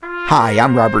Hi,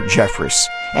 I'm Robert Jeffress,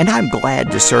 and I'm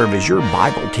glad to serve as your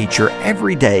Bible teacher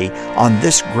every day on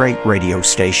this great radio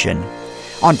station.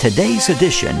 On today's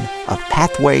edition of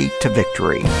Pathway to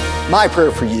Victory. My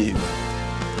prayer for you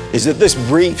is that this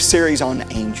brief series on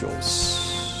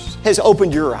angels has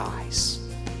opened your eyes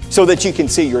so that you can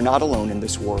see you're not alone in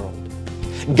this world.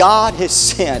 God has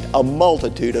sent a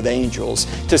multitude of angels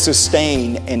to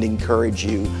sustain and encourage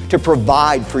you, to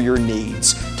provide for your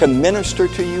needs, to minister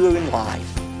to you in life,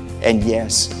 and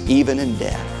yes, even in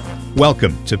death.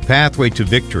 Welcome to Pathway to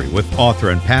Victory with author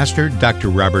and pastor Dr.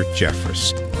 Robert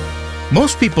Jeffress.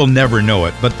 Most people never know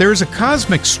it, but there's a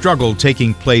cosmic struggle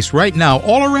taking place right now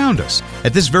all around us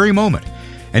at this very moment.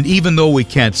 And even though we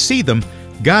can't see them,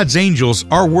 God's angels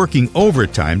are working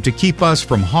overtime to keep us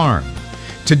from harm.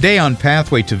 Today on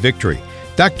Pathway to Victory,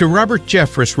 Dr. Robert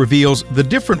Jeffress reveals the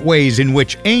different ways in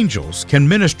which angels can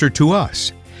minister to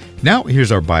us. Now,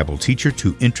 here's our Bible teacher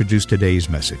to introduce today's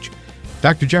message.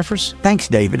 Dr. Jeffress? Thanks,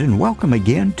 David, and welcome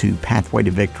again to Pathway to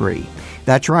Victory.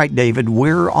 That's right, David,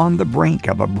 we're on the brink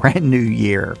of a brand new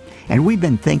year, and we've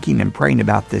been thinking and praying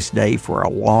about this day for a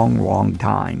long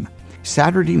time.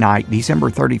 Saturday night, December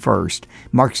 31st,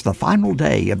 marks the final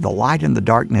day of the Light and the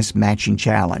Darkness Matching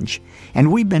Challenge,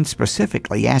 and we've been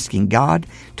specifically asking God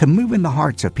to move in the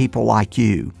hearts of people like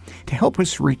you to help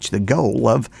us reach the goal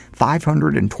of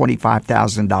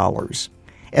 $525,000.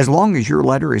 As long as your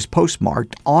letter is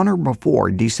postmarked on or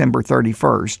before December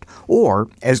 31st, or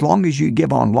as long as you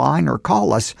give online or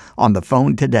call us on the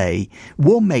phone today,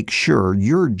 we'll make sure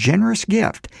your generous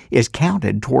gift is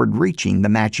counted toward reaching the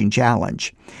matching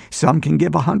challenge. Some can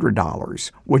give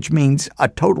 $100, which means a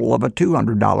total of a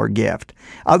 $200 gift.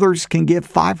 Others can give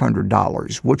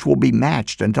 $500, which will be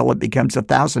matched until it becomes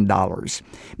 $1,000.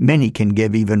 Many can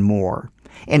give even more.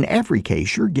 In every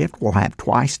case, your gift will have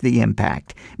twice the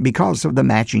impact because of the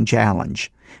matching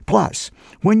challenge. Plus,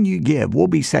 when you give, we'll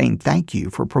be saying thank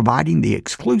you for providing the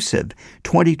exclusive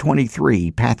 2023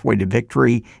 Pathway to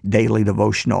Victory Daily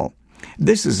Devotional.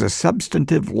 This is a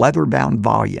substantive leather-bound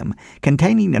volume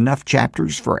containing enough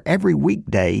chapters for every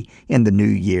weekday in the new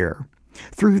year.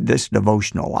 Through this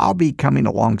devotional, I'll be coming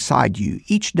alongside you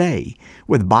each day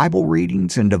with Bible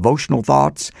readings and devotional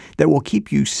thoughts that will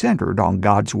keep you centered on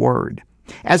God's Word.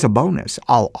 As a bonus,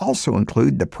 I'll also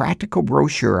include the practical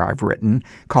brochure I've written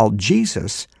called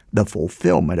Jesus, the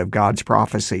Fulfillment of God's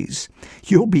Prophecies.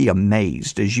 You'll be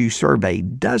amazed as you survey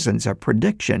dozens of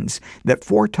predictions that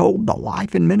foretold the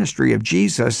life and ministry of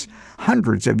Jesus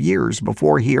hundreds of years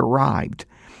before he arrived.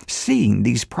 Seeing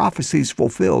these prophecies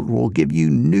fulfilled will give you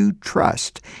new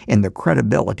trust in the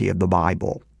credibility of the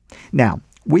Bible. Now,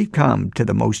 we've come to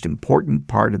the most important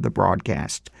part of the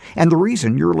broadcast, and the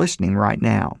reason you're listening right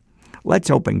now.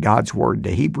 Let's open God's Word to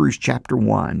Hebrews chapter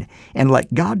 1 and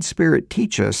let God's Spirit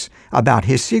teach us about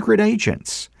His secret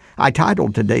agents. I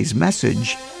titled today's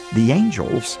message, The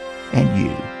Angels and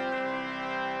You.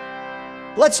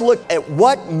 Let's look at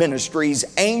what ministries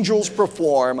angels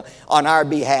perform on our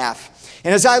behalf.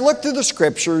 And as I look through the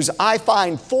Scriptures, I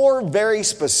find four very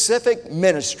specific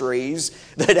ministries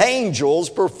that angels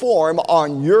perform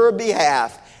on your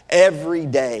behalf every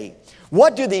day.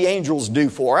 What do the angels do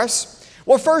for us?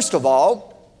 Well, first of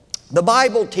all, the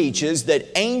Bible teaches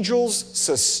that angels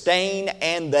sustain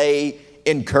and they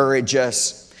encourage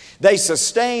us. They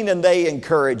sustain and they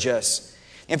encourage us.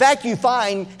 In fact, you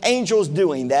find angels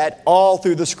doing that all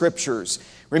through the Scriptures.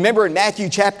 Remember in Matthew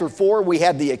chapter 4, we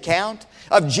have the account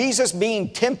of Jesus being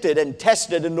tempted and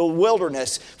tested in the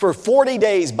wilderness for 40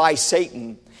 days by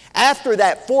Satan. After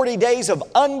that 40 days of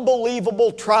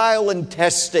unbelievable trial and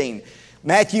testing,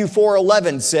 Matthew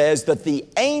 4:11 says that the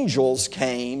angels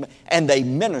came and they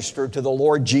ministered to the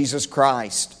Lord Jesus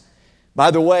Christ.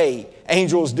 By the way,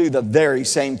 angels do the very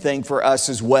same thing for us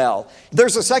as well.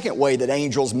 There's a second way that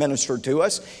angels minister to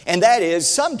us, and that is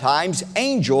sometimes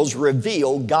angels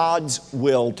reveal God's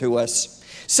will to us.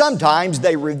 Sometimes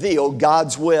they reveal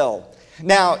God's will.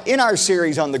 Now, in our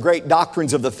series on the great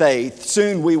doctrines of the faith,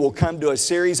 soon we will come to a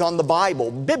series on the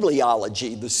Bible,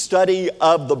 bibliology, the study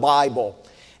of the Bible.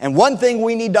 And one thing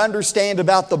we need to understand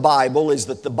about the Bible is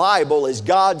that the Bible is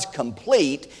God's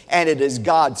complete and it is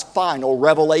God's final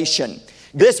revelation.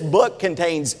 This book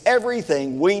contains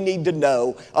everything we need to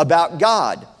know about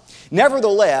God.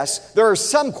 Nevertheless, there are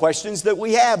some questions that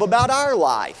we have about our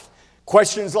life.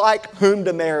 Questions like whom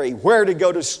to marry, where to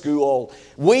go to school.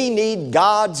 We need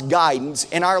God's guidance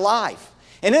in our life.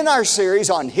 And in our series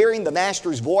on hearing the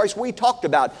Master's voice, we talked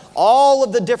about all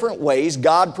of the different ways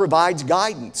God provides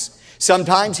guidance.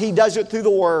 Sometimes He does it through the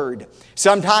Word.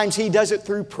 Sometimes He does it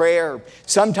through prayer.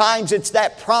 Sometimes it's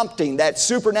that prompting, that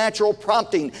supernatural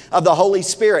prompting of the Holy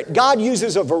Spirit. God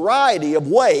uses a variety of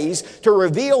ways to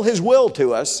reveal His will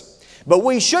to us, but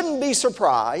we shouldn't be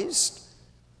surprised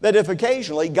that if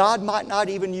occasionally God might not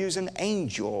even use an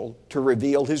angel to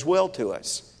reveal His will to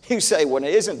us. You say, well,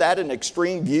 isn't that an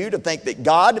extreme view to think that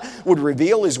God would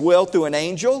reveal His will through an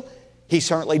angel? He's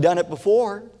certainly done it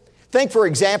before. Think, for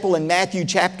example, in Matthew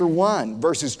chapter 1,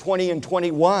 verses 20 and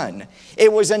 21.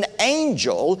 It was an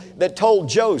angel that told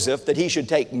Joseph that he should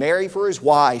take Mary for his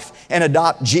wife and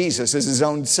adopt Jesus as his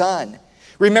own son.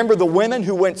 Remember the women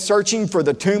who went searching for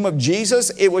the tomb of Jesus?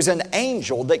 It was an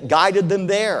angel that guided them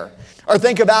there. Or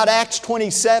think about Acts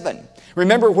 27.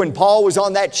 Remember when Paul was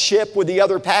on that ship with the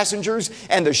other passengers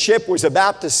and the ship was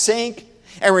about to sink?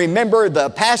 And remember, the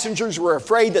passengers were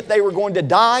afraid that they were going to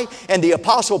die, and the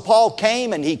Apostle Paul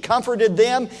came and he comforted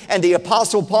them, and the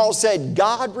Apostle Paul said,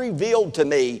 God revealed to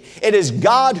me, it is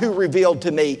God who revealed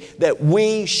to me that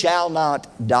we shall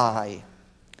not die.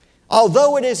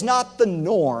 Although it is not the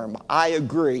norm, I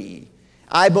agree.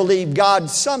 I believe God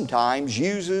sometimes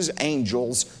uses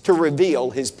angels to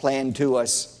reveal His plan to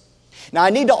us. Now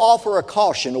I need to offer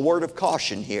a word of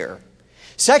caution here.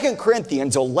 2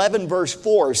 Corinthians 11 verse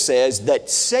 4 says that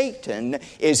Satan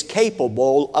is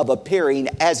capable of appearing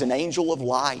as an angel of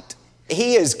light.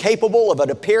 He is capable of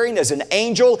appearing as an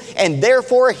angel, and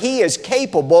therefore he is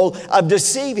capable of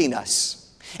deceiving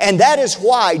us. And that is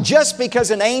why just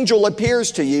because an angel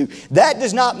appears to you, that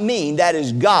does not mean that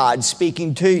is God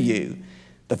speaking to you.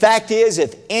 The fact is,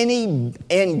 if any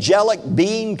angelic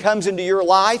being comes into your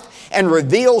life and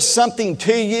reveals something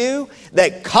to you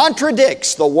that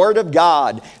contradicts the Word of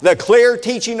God, the clear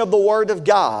teaching of the Word of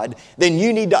God, then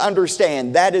you need to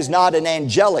understand that is not an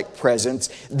angelic presence,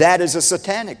 that is a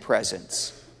satanic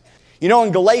presence. You know,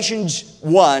 in Galatians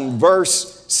 1,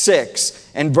 verse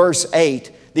 6 and verse 8,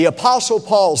 the Apostle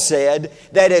Paul said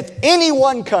that if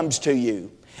anyone comes to you,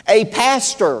 a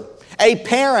pastor, a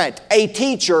parent, a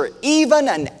teacher, even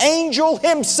an angel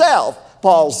himself,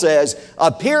 Paul says,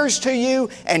 appears to you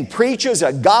and preaches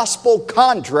a gospel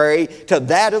contrary to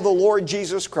that of the Lord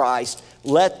Jesus Christ,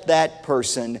 let that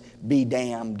person be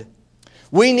damned.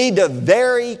 We need to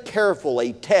very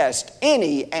carefully test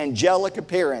any angelic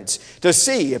appearance to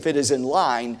see if it is in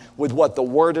line with what the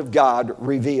Word of God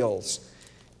reveals.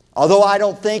 Although I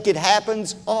don't think it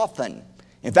happens often.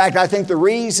 In fact, I think the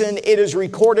reason it is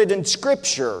recorded in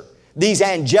Scripture, these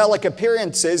angelic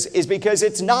appearances, is because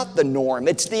it's not the norm,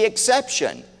 it's the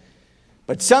exception.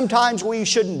 But sometimes we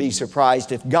shouldn't be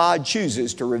surprised if God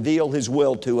chooses to reveal His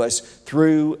will to us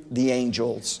through the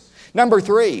angels. Number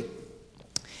 3,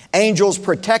 angels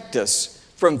protect us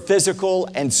from physical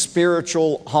and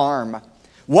spiritual harm.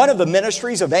 One of the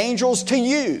ministries of angels to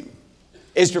you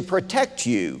is to protect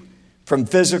you from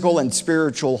physical and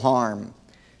spiritual harm.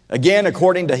 Again,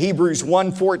 according to Hebrews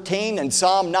 1:14 and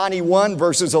Psalm 91,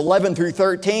 verses 11 through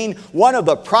 13, one of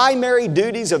the primary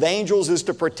duties of angels is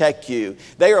to protect you.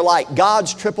 They are like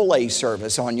God's AAA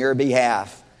service on your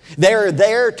behalf. They are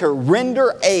there to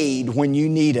render aid when you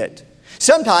need it.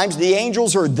 Sometimes the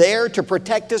angels are there to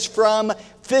protect us from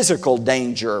physical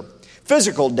danger.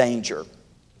 Physical danger.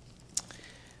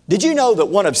 Did you know that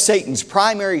one of Satan's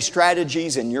primary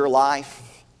strategies in your life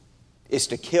is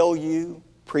to kill you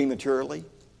prematurely?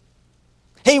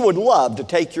 He would love to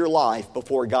take your life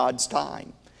before God's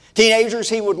time. Teenagers,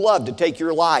 he would love to take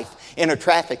your life in a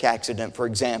traffic accident, for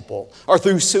example, or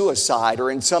through suicide or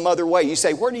in some other way. You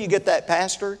say, where do you get that,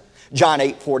 Pastor? John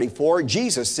 8:44,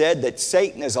 Jesus said that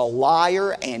Satan is a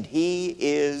liar and he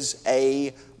is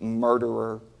a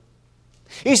murderer.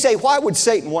 You say, why would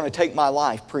Satan want to take my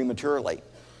life prematurely?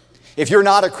 If you're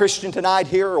not a Christian tonight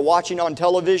here or watching on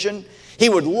television, he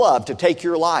would love to take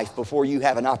your life before you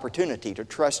have an opportunity to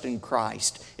trust in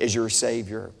Christ as your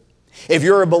Savior. If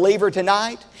you're a believer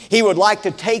tonight, he would like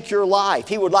to take your life.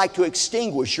 He would like to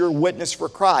extinguish your witness for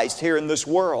Christ here in this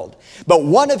world. But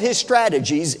one of his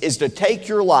strategies is to take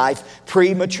your life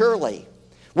prematurely.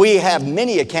 We have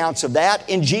many accounts of that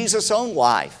in Jesus' own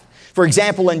life. For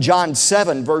example, in John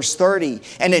 7, verse 30,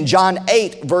 and in John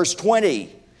 8, verse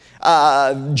 20,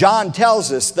 John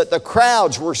tells us that the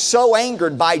crowds were so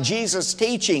angered by Jesus'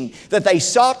 teaching that they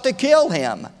sought to kill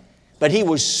him. But he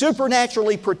was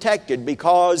supernaturally protected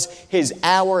because his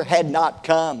hour had not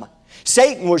come.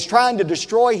 Satan was trying to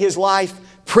destroy his life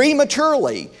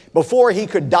prematurely before he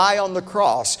could die on the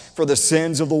cross for the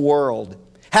sins of the world.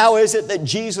 How is it that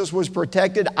Jesus was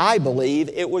protected? I believe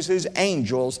it was his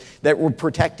angels that were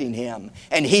protecting him.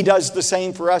 And he does the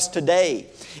same for us today.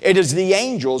 It is the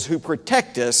angels who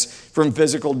protect us from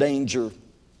physical danger.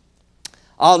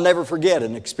 I'll never forget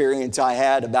an experience I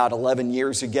had about 11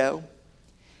 years ago.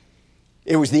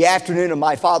 It was the afternoon of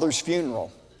my father's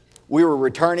funeral. We were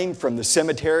returning from the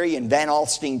cemetery in Van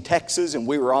Alstyne, Texas, and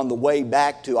we were on the way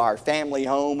back to our family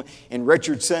home in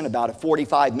Richardson, about a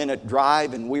 45-minute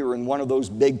drive, and we were in one of those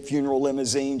big funeral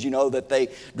limousines, that they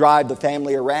drive the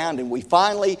family around. And we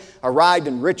finally arrived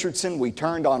in Richardson. We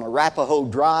turned on Arapahoe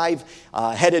Drive,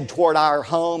 headed toward our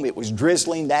home. It was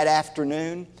drizzling that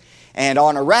afternoon. And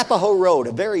on Arapahoe Road,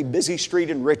 a very busy street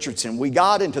in Richardson, we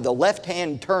got into the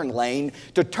left-hand turn lane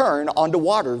to turn onto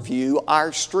Waterview,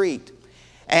 our street.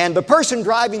 And the person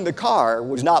driving the car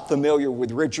was not familiar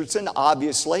with Richardson,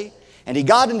 obviously. And he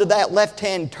got into that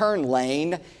left-hand turn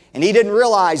lane, and he didn't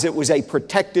realize it was a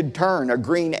protected turn, a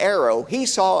green arrow. He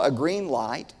saw a green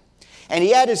light, and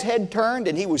he had his head turned,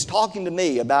 and he was talking to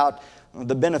me about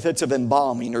the benefits of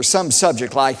embalming or some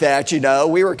subject like that,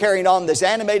 We were carrying on this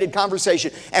animated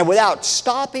conversation, and without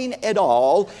stopping at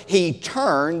all, he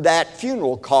turned that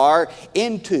funeral car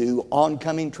into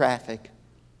oncoming traffic.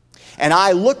 And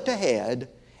I looked ahead,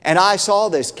 and I saw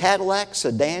this Cadillac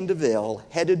Sedan DeVille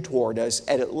headed toward us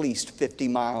at least 50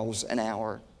 miles an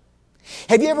hour.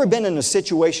 Have you ever been in a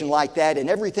situation like that and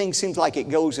everything seems like it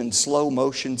goes in slow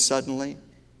motion suddenly?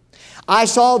 I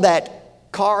saw that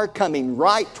car coming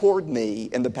right toward me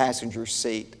in the passenger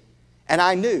seat, and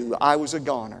I knew I was a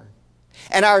goner.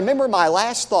 And I remember my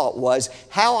last thought was,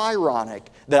 how ironic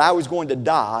that I was going to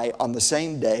die on the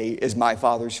same day as my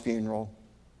father's funeral.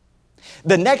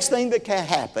 The next thing that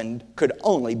happened could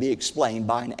only be explained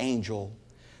by an angel.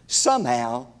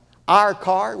 Somehow, our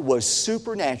car was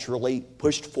supernaturally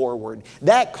pushed forward.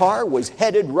 That car was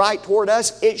headed right toward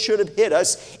us. It should have hit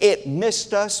us. It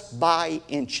missed us by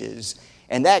inches.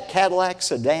 And that Cadillac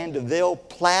Sedan DeVille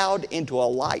plowed into a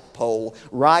light pole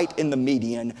right in the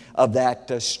median of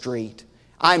that street.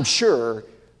 I'm sure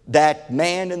that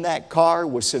man in that car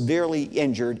was severely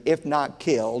injured, if not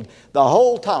killed. The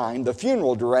whole time, the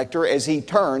funeral director, as he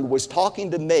turned, was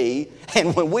talking to me.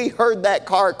 And when we heard that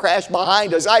car crash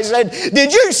behind us, I said,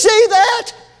 "Did you see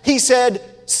that?" He said,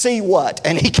 "See what?"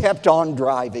 And he kept on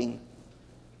driving.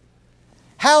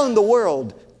 How in the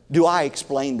world do I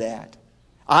explain that?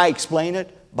 I explain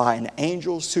it by an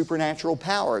angel's supernatural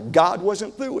power. God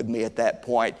wasn't through with me at that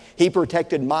point. He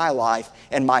protected my life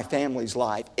and my family's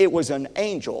life. It was an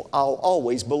angel, I'll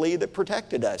always believe, that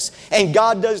protected us. And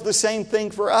God does the same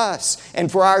thing for us and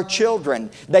for our children.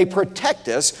 They protect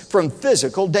us from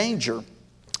physical danger.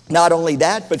 Not only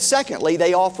that, but secondly,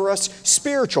 they offer us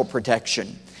spiritual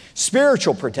protection.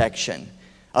 Spiritual protection.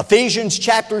 Ephesians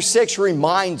chapter 6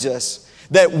 reminds us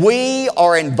that we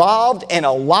are involved in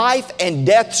a life and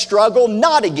death struggle,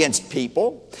 not against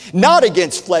people, not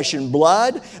against flesh and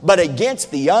blood, but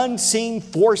against the unseen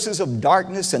forces of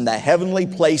darkness in the heavenly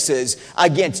places,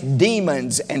 against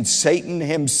demons and Satan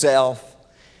himself.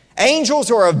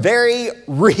 Angels are a very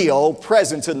real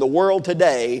presence in the world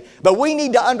today, but we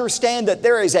need to understand that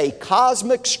there is a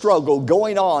cosmic struggle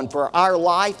going on for our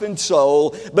life and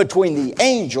soul between the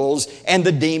angels and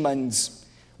the demons.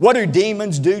 What do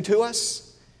demons do to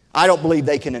us? I don't believe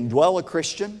they can indwell a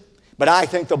Christian, but I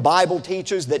think the Bible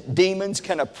teaches that demons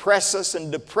can oppress us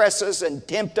and depress us and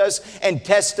tempt us and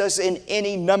test us in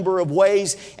any number of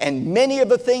ways. And many of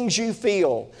the things you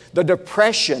feel, the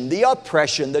depression, the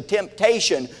oppression, the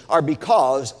temptation, are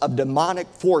because of demonic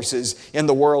forces in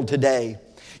the world today.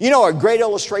 A great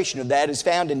illustration of that is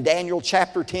found in Daniel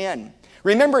chapter 10.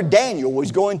 Remember, Daniel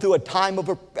was going through a time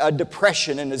of a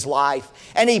depression in his life,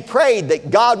 and he prayed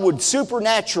that God would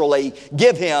supernaturally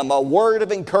give him a word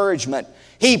of encouragement.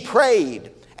 He prayed,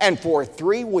 and for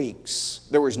 3 weeks,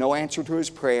 there was no answer to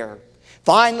his prayer.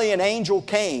 Finally, an angel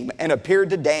came and appeared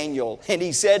to Daniel, and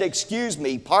he said, "Excuse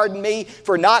me, pardon me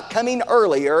for not coming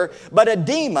earlier, but a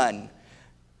demon,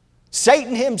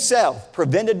 Satan himself,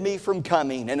 prevented me from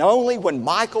coming, and only when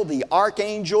Michael the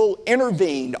archangel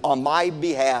intervened on my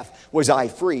behalf was I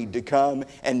freed to come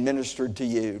and minister to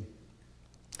you."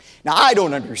 Now, I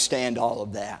don't understand all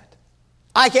of that.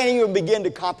 I can't even begin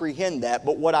to comprehend that,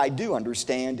 but what I do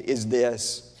understand is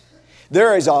this.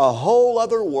 There is a whole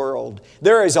other world.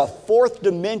 There is a fourth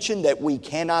dimension that we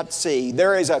cannot see.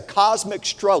 There is a cosmic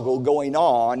struggle going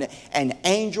on, and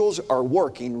angels are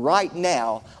working right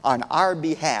now on our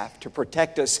behalf to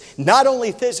protect us, not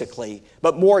only physically,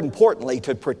 but more importantly,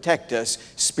 to protect us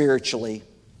spiritually.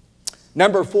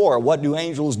 Number 4, what do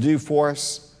angels do for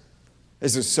us?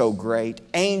 This is so great.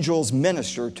 Angels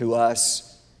minister to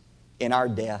us in our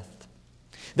death.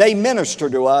 They minister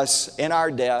to us in our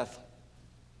death.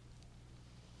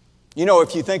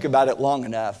 If you think about it long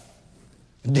enough,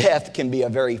 death can be a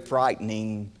very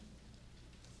frightening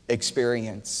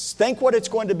experience. Think what it's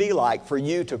going to be like for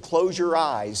you to close your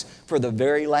eyes for the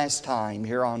very last time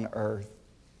here on earth.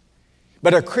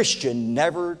 But a Christian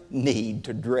never need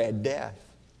to dread death.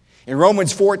 In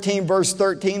Romans 14, verse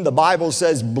 13, the Bible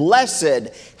says, "Blessed,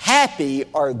 happy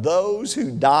are those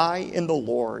who die in the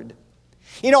Lord."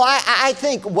 You know, I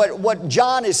think what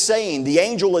John is saying, the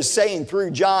angel is saying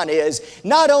through John, is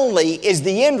not only is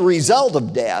the end result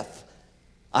of death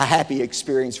a happy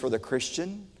experience for the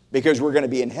Christian, because we're going to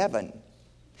be in heaven,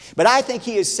 but I think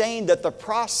he is saying that the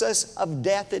process of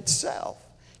death itself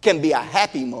can be a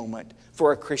happy moment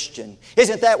for a Christian.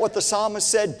 Isn't that what the psalmist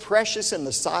said? "Precious in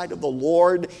the sight of the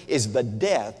Lord is the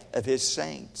death of His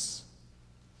saints."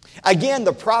 Again,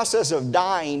 the process of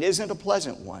dying isn't a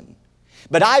pleasant one.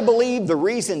 But I believe the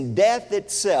reason death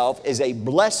itself is a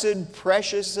blessed,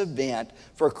 precious event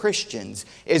for Christians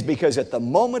is because at the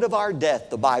moment of our death,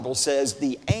 the Bible says,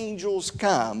 the angels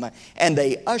come and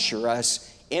they usher us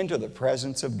into the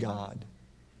presence of God.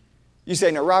 You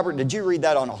say, "Now, Robert, did you read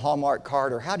that on a Hallmark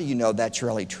card, or how do you know that's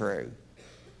really true?"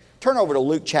 Turn over to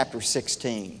Luke chapter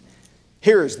 16.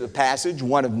 Here is the passage,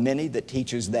 one of many that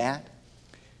teaches that.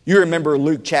 You remember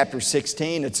Luke chapter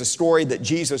 16. It's a story that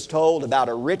Jesus told about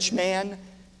a rich man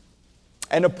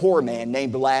and a poor man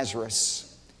named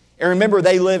Lazarus. And remember,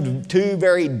 they lived two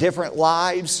very different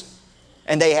lives,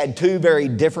 and they had two very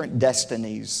different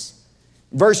destinies.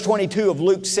 Verse 22 of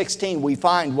Luke 16, we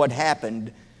find what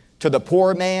happened to the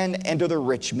poor man and to the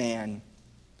rich man.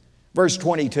 Verse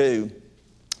 22,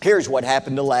 here's what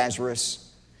happened to Lazarus.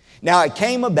 "Now it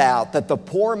came about that the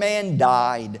poor man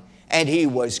died, and he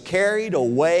was carried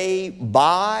away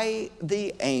by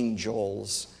the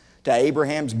angels to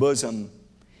Abraham's bosom.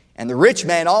 And the rich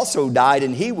man also died,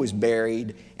 and he was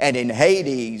buried, and in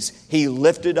Hades he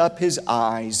lifted up his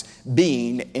eyes,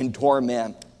 being in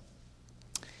torment."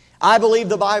 I believe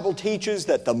the Bible teaches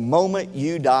that the moment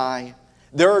you die,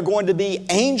 there are going to be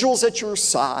angels at your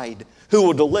side who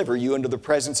will deliver you into the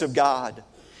presence of God.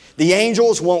 The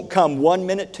angels won't come 1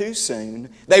 minute too soon.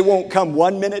 They won't come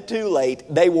 1 minute too late.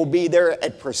 They will be there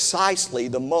at precisely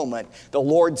the moment the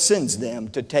Lord sends them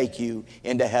to take you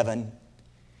into heaven.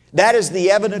 That is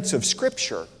the evidence of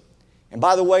Scripture. And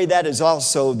by the way, that is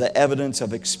also the evidence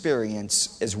of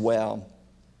experience as well.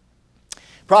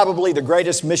 Probably the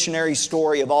greatest missionary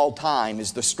story of all time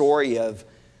is the story of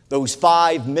those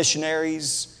 5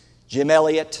 missionaries, Jim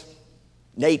Elliot,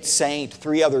 Nate Saint,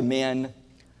 3 other men,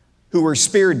 who were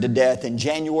speared to death in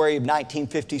January of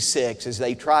 1956 as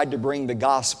they tried to bring the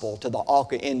gospel to the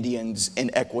Auca Indians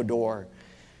in Ecuador.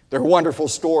 Their wonderful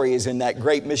story is in that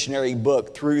great missionary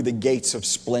book, Through the Gates of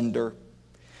Splendor.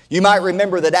 You might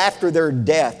remember that after their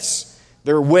deaths,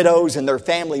 their widows and their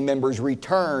family members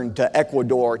returned to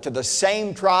Ecuador, to the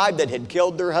same tribe that had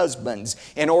killed their husbands,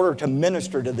 in order to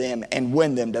minister to them and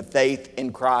win them to faith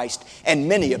in Christ. And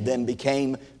many of them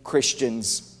became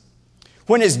Christians.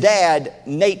 When his dad,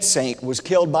 Nate Saint, was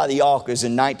killed by the Aucas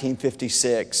in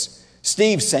 1956,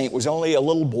 Steve Saint was only a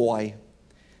little boy.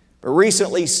 But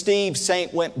recently, Steve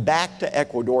Saint went back to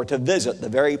Ecuador to visit the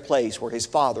very place where his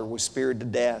father was speared to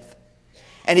death.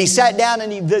 And he sat down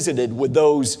and he visited with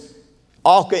those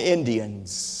Auca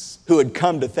Indians who had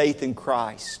come to faith in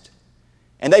Christ.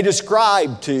 And they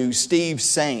described to Steve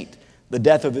Saint the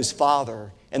death of his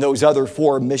father and those other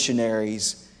 4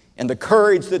 missionaries and the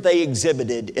courage that they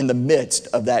exhibited in the midst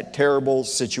of that terrible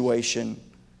situation.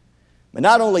 But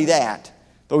not only that,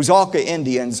 those Auca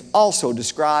Indians also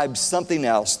described something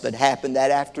else that happened that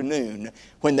afternoon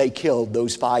when they killed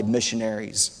those 5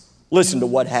 missionaries. Listen to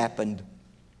what happened.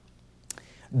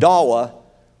 Dawa,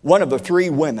 one of the 3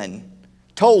 women,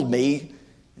 told me,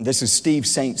 and this is Steve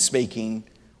Saint speaking,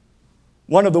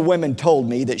 one of the women told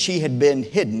me that she had been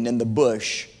hidden in the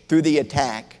bush through the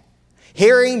attack,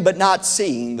 hearing but not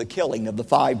seeing the killing of the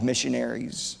 5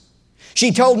 missionaries.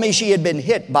 She told me she had been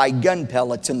hit by gun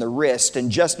pellets in the wrist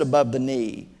and just above the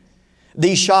knee.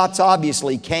 These shots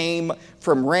obviously came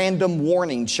from random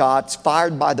warning shots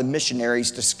fired by the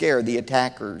missionaries to scare the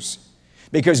attackers,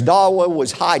 because Dawa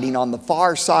was hiding on the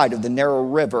far side of the narrow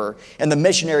river and the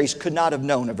missionaries could not have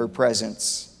known of her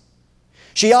presence.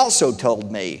 She also told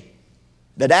me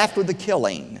that after the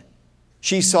killing,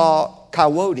 she saw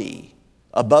coyote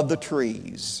above the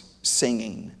trees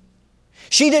singing.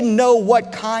 She didn't know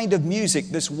what kind of music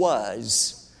this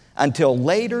was until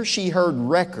later she heard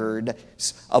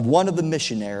records of one of the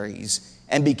missionaries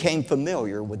and became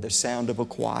familiar with the sound of a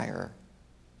choir.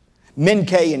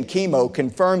 Minkei and Chemo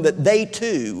confirmed that they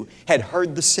too had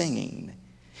heard the singing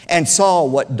and saw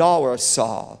what Dawa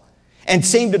saw and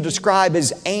seemed to describe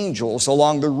as angels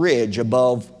along the ridge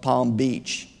above Palm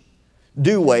Beach.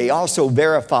 Dewey also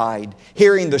verified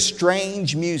hearing the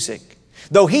strange music,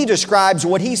 though he describes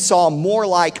what he saw more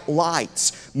like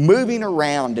lights moving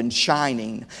around and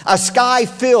shining, a sky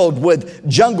filled with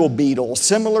jungle beetles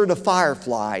similar to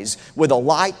fireflies, with a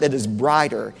light that is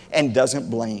brighter and doesn't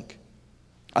blink.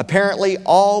 Apparently,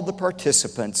 all the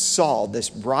participants saw this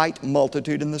bright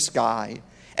multitude in the sky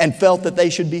and felt that they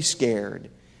should be scared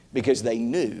because they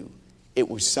knew it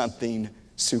was something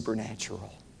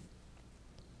supernatural.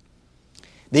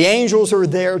 The angels are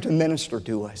there to minister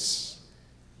to us,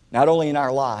 not only in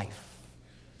our life,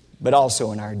 but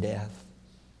also in our death.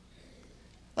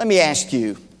 Let me ask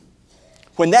you,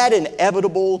 when that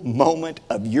inevitable moment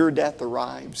of your death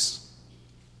arrives,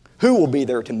 who will be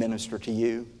there to minister to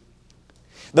you?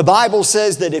 The Bible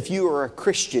says that if you are a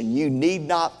Christian, you need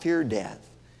not fear death,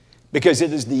 because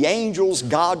it is the angels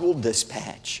God will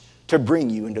dispatch to bring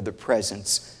you into the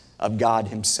presence of God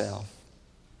Himself.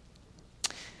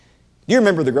 Do you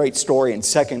remember the great story in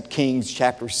 2 Kings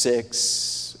chapter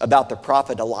 6 about the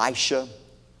prophet Elisha?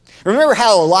 Remember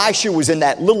how Elisha was in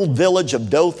that little village of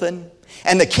Dothan,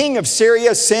 and the king of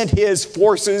Syria sent his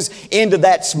forces into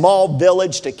that small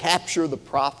village to capture the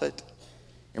prophet?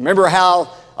 Remember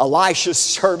how Elisha's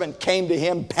servant came to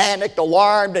him, panicked,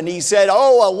 alarmed, and he said,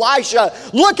 "Oh, Elisha,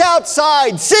 look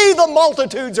outside. See the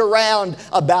multitudes around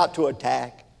about to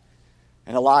attack."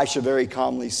 And Elisha very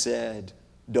calmly said,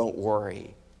 "Don't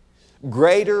worry.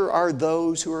 Greater are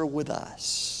those who are with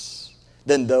us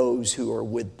than those who are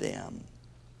with them."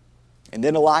 And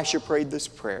then Elisha prayed this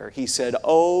prayer. He said,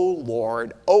 "Oh,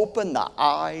 Lord, open the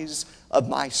eyes of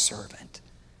my servant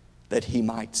that he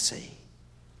might see."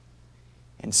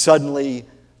 And suddenly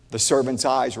the servant's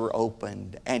eyes were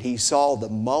opened, and he saw the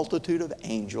multitude of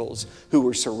angels who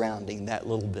were surrounding that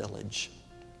little village.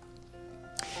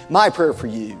 My prayer for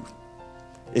you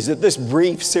is that this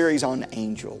brief series on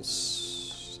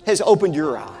angels has opened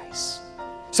your eyes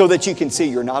so that you can see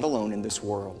you're not alone in this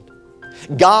world.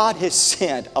 God has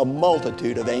sent a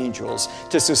multitude of angels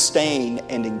to sustain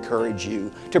and encourage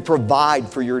you, to provide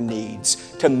for your needs,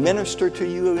 to minister to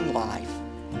you in life,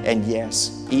 and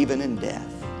yes, even in death.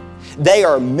 They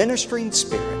are ministering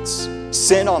spirits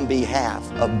sent on behalf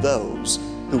of those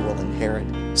who will inherit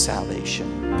salvation.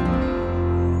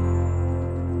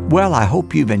 Well, I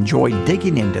hope you've enjoyed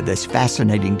digging into this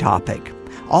fascinating topic.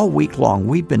 All week long,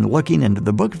 we've been looking into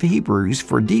the book of Hebrews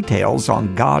for details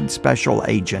on God's special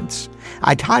agents.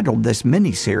 I titled this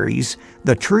mini-series,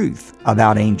 The Truth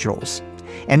About Angels.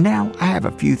 And now I have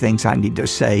a few things I need to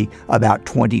say about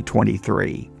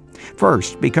 2023.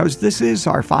 First, because this is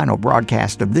our final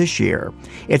broadcast of this year,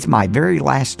 it's my very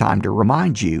last time to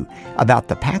remind you about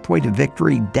the Pathway to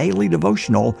Victory daily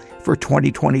devotional for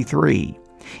 2023.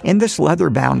 In this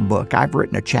leather-bound book, I've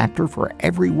written a chapter for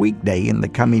every weekday in the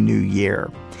coming new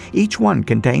year. Each one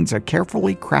contains a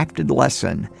carefully crafted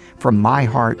lesson from my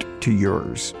heart to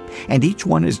yours, and each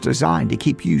one is designed to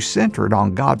keep you centered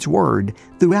on God's Word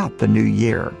throughout the new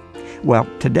year. Well,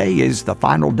 today is the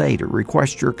final day to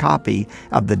request your copy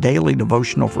of the Daily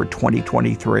Devotional for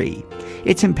 2023.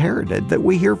 It's imperative that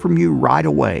we hear from you right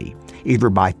away, either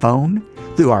by phone,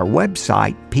 through our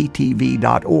website,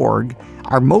 ptv.org,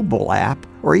 our mobile app,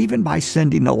 or even by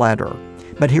sending a letter.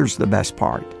 But here's the best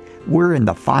part. We're in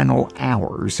the final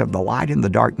hours of the Light in the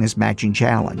Darkness Matching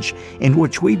Challenge, in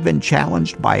which we've been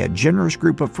challenged by a generous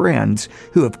group of friends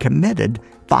who have committed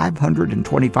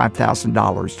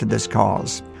 $525,000 to this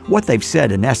cause. What they've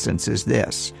said in essence is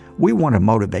this: we want to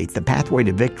motivate the Pathway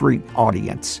to Victory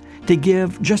audience to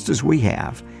give just as we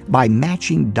have by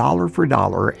matching dollar for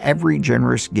dollar every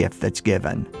generous gift that's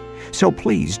given. So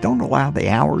please don't allow the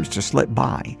hours to slip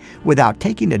by without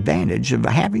taking advantage of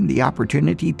having the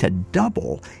opportunity to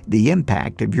double the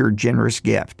impact of your generous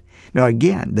gift. Now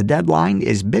again, the deadline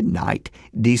is midnight,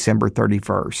 December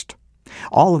 31st.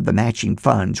 All of the matching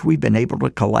funds we've been able to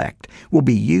collect will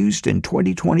be used in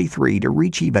 2023 to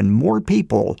reach even more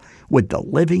people with the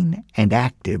living and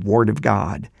active Word of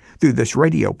God through this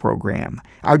radio program,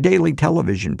 our daily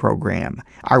television program,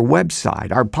 our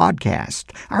website, our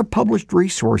podcast, our published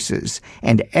resources,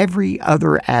 and every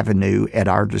other avenue at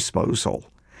our disposal.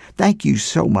 Thank you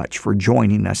so much for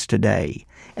joining us today,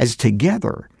 as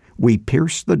together we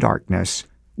pierce the darkness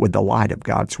with the light of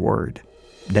God's Word.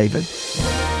 David?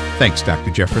 Thanks, Dr.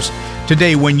 Jeffress.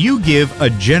 Today, when you give a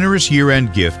generous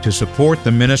year-end gift to support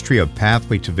the ministry of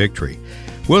Pathway to Victory,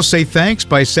 we'll say thanks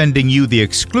by sending you the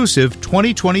exclusive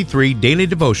 2023 Daily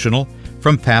Devotional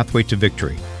from Pathway to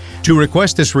Victory. To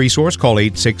request this resource, call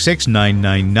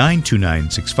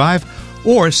 866-999-2965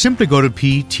 or simply go to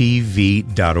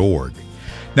ptv.org.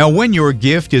 Now, when your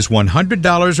gift is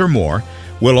 $100 or more,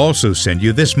 we'll also send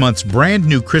you this month's brand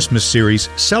new Christmas series,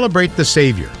 Celebrate the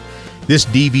Savior. This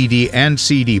DVD and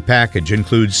CD package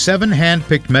includes 7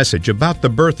 hand-picked messages about the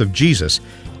birth of Jesus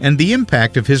and the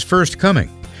impact of His first coming.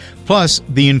 Plus,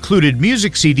 the included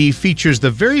music CD features the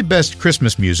very best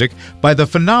Christmas music by the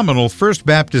phenomenal First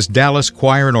Baptist Dallas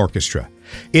Choir and Orchestra.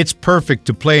 It's perfect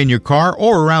to play in your car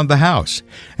or around the house.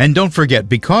 And don't forget,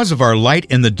 because of our Light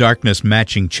in the Darkness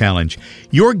matching challenge,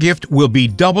 your gift will be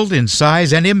doubled in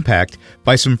size and impact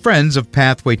by some friends of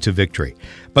Pathway to Victory.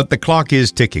 But the clock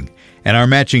is ticking, and our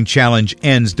matching challenge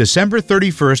ends December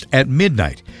 31st at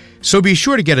midnight. So be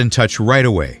sure to get in touch right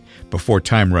away before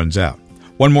time runs out.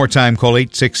 One more time, call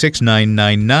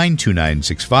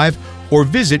 866-999-2965 or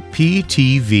visit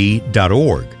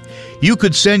ptv.org. You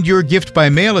could send your gift by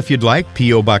mail if you'd like.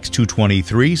 P.O. Box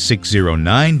 223,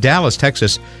 609, Dallas,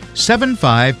 Texas,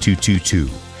 75222.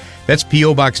 That's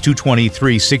P.O. Box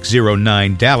 223,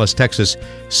 609, Dallas, Texas,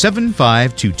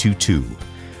 75222.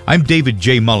 I'm David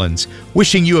J. Mullins,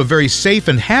 wishing you a very safe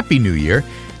and happy New Year.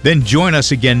 Then join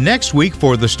us again next week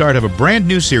for the start of a brand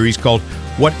new series called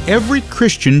What Every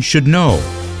Christian Should Know,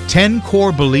 10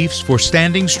 Core Beliefs for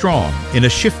Standing Strong in a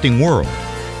Shifting World.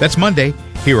 That's Monday,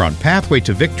 here on Pathway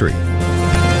to Victory.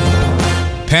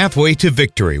 Pathway to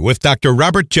Victory with Dr.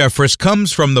 Robert Jeffress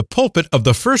comes from the pulpit of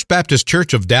the First Baptist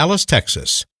Church of Dallas, Texas.